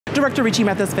Director Richie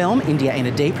Mehta's film, India in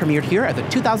a Day, premiered here at the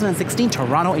 2016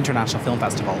 Toronto International Film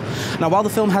Festival. Now, while the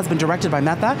film has been directed by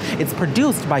Mehta, it's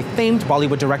produced by famed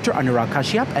Bollywood director Anurag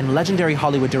Kashyap and legendary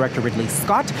Hollywood director Ridley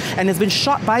Scott, and has been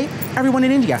shot by everyone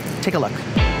in India. Take a look.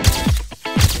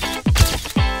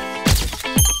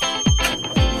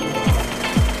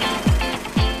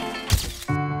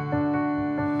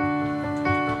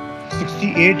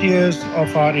 Years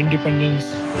of our independence.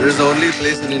 It is the only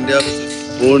place in India which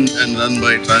is owned and run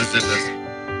by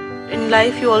transgenders. In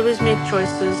life, you always make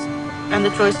choices, and the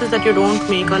choices that you don't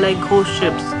make are like ghost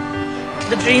ships.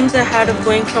 The dreams I had of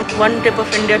going from one tip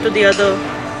of India to the other,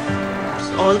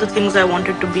 all the things I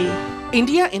wanted to be.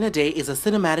 India in a Day is a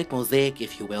cinematic mosaic,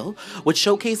 if you will, which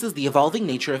showcases the evolving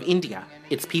nature of India,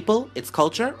 its people, its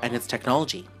culture, and its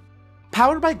technology.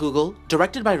 Powered by Google,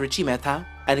 directed by Richie Mehta,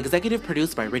 and executive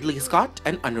produced by Ridley Scott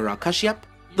and Anurag Kashyap,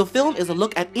 the film is a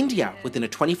look at India within a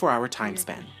 24-hour time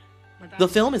span. The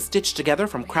film is stitched together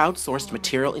from crowdsourced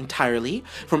material entirely,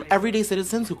 from everyday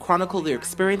citizens who chronicle their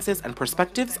experiences and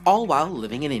perspectives, all while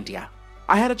living in India.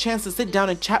 I had a chance to sit down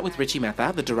and chat with Richie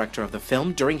Mehta, the director of the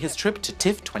film, during his trip to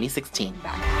TIFF 2016.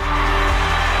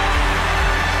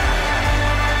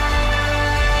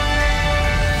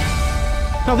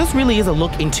 Now, this really is a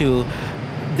look into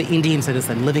the Indian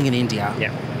citizen living in India.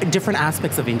 Yeah. Different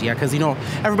aspects of India, because, you know,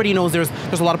 everybody knows there's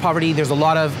a lot of poverty, there's a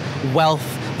lot of wealth,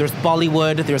 there's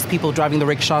Bollywood, there's people driving the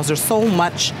rickshaws, there's so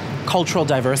much cultural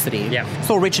diversity. Yeah.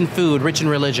 So rich in food, rich in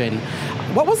religion.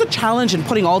 What was the challenge in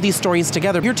putting all these stories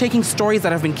together? You're taking stories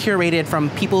that have been curated from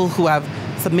people who have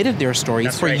submitted their stories.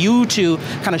 That's for right. You to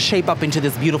kind of shape up into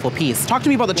this beautiful piece. Talk to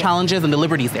me about the challenges and the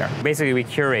liberties there. Basically, we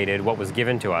curated what was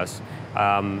given to us,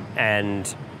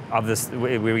 and of this,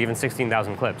 we were given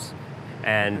 16,000 clips.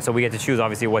 And so we get to choose,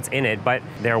 obviously, what's in it, but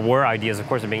there were ideas, of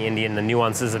course, of being Indian, the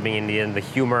nuances of being Indian, the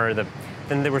humor,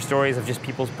 then there were stories of just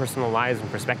people's personal lives and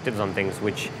perspectives on things,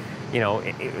 which, you know,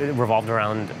 it revolved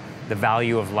around the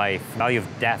value of life, value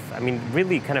of death. I mean,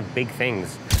 really kind of big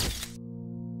things.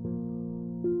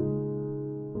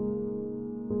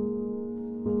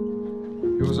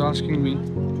 He was asking me,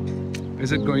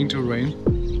 is it going to rain?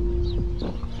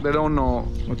 They don't know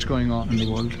what's going on in the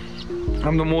world.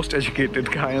 I'm the most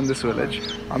educated guy in this village.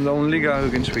 I'm the only guy who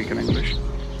can speak in English.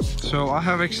 So I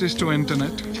have access to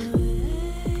internet.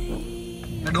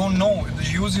 They don't know the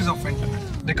uses of internet.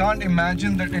 They can't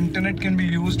imagine that internet can be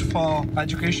used for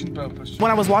education purpose.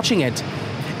 When I was watching it,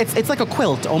 it's like a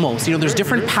quilt almost. You know, there's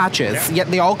different patches,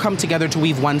 yet they all come together to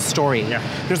weave one story. Yeah.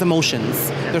 There's emotions,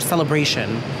 there's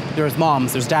celebration, there's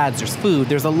moms, there's dads, there's food,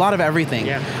 there's a lot of everything.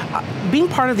 Yeah. Being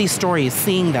part of these stories,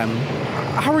 seeing them,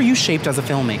 how are you shaped as a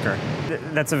filmmaker?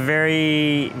 That's a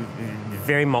very,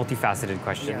 very multifaceted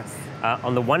question. Yes.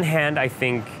 On the one hand, I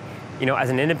think, you know,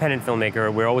 as an independent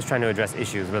filmmaker, we're always trying to address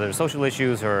issues, whether it's social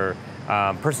issues or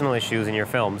personal issues in your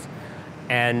films.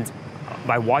 And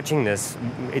by watching this,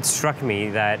 it struck me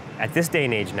that at this day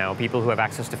and age now, people who have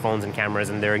access to phones and cameras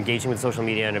and they're engaging with social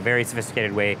media in a very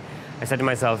sophisticated way, I said to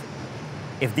myself,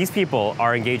 if these people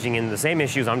are engaging in the same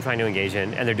issues I'm trying to engage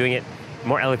in, and they're doing it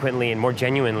more eloquently and more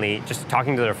genuinely, just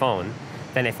talking to their phone,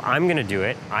 then if I'm going to do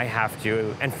it, I have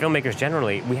to, and filmmakers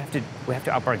generally, we have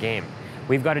to up our game.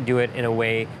 We've got to do it in a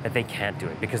way that they can't do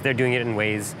it, because they're doing it in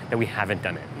ways that we haven't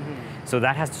done it. So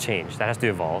that has to change, that has to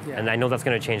evolve, and I know that's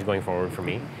going to change going forward for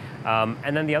me.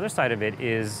 And then the other side of it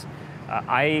is,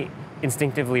 I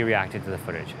instinctively reacted to the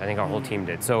footage. I think our whole team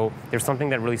did. So there's something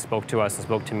that really spoke to us and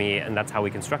spoke to me, and that's how we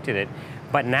constructed it.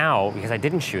 But now, because I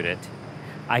didn't shoot it,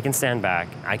 I can stand back,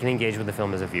 I can engage with the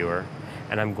film as a viewer,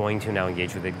 and I'm going to now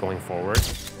engage with it going forward.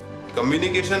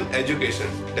 Communication, education,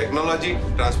 technology,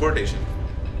 transportation,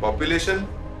 population,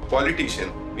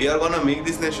 politician. We are gonna make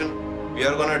this nation. We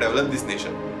are gonna develop this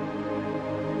nation.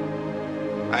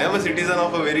 I am a citizen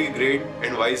of a very great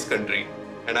and wise country,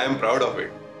 and I am proud of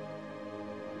it.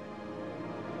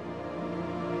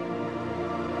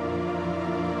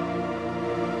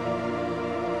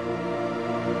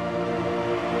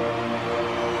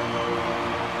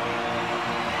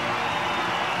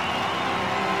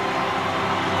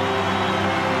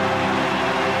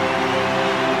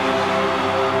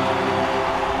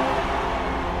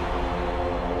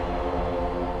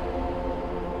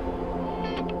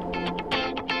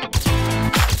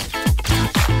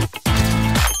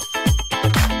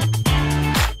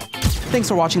 Thanks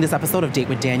for watching this episode of Date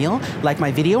with Daniel. Like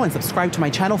my video and subscribe to my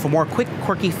channel for more quick,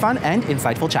 quirky, fun, and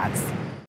insightful chats.